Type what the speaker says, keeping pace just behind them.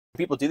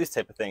people do these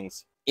type of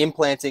things,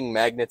 implanting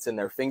magnets in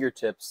their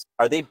fingertips,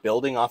 are they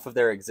building off of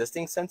their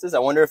existing senses? I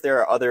wonder if there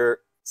are other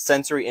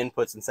sensory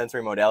inputs and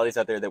sensory modalities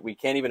out there that we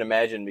can't even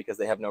imagine because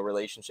they have no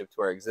relationship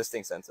to our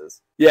existing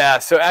senses. Yeah,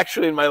 so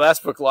actually in my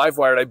last book,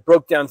 Livewired, I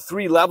broke down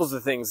 3 levels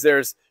of things.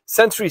 There's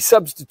sensory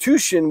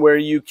substitution, where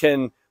you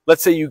can,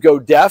 let's say you go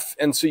deaf,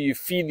 and so you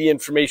feed the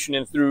information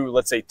in through,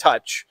 let's say,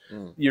 touch.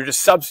 You're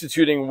just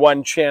substituting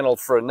one channel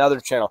for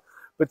another channel.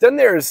 But then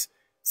there's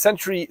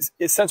sensory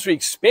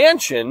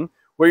expansion,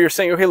 where you're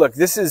saying, okay, look,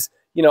 this is,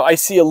 I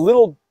see a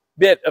little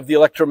bit of the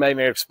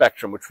electromagnetic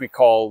spectrum, which we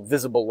call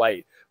visible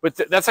light. But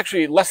that's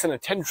actually less than a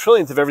 10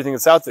 trillionth of everything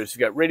that's out there. So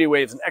you've got radio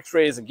waves and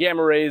X-rays and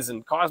gamma rays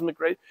and cosmic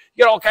rays.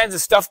 You got all kinds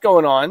of stuff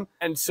going on.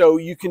 And so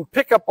you can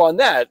pick up on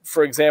that,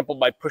 for example,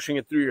 by pushing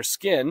it through your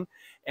skin,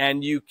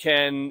 and you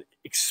can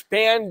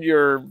expand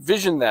your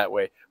vision that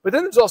way. But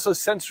then there's also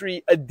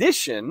sensory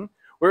addition,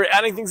 where we're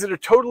adding things that are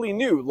totally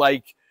new,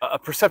 like a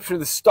perception of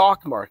the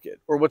stock market,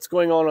 or what's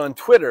going on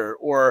Twitter,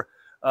 or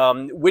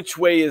which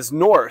way is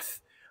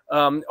north.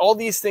 All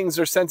these things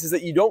are senses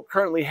that you don't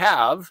currently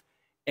have.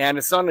 And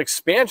it's not an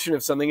expansion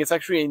of something, it's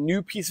actually a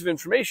new piece of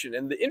information.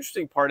 And the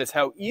interesting part is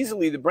how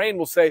easily the brain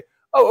will say,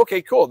 oh,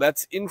 okay, cool,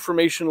 that's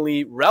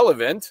informationally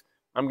relevant,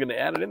 I'm going to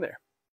add it in there.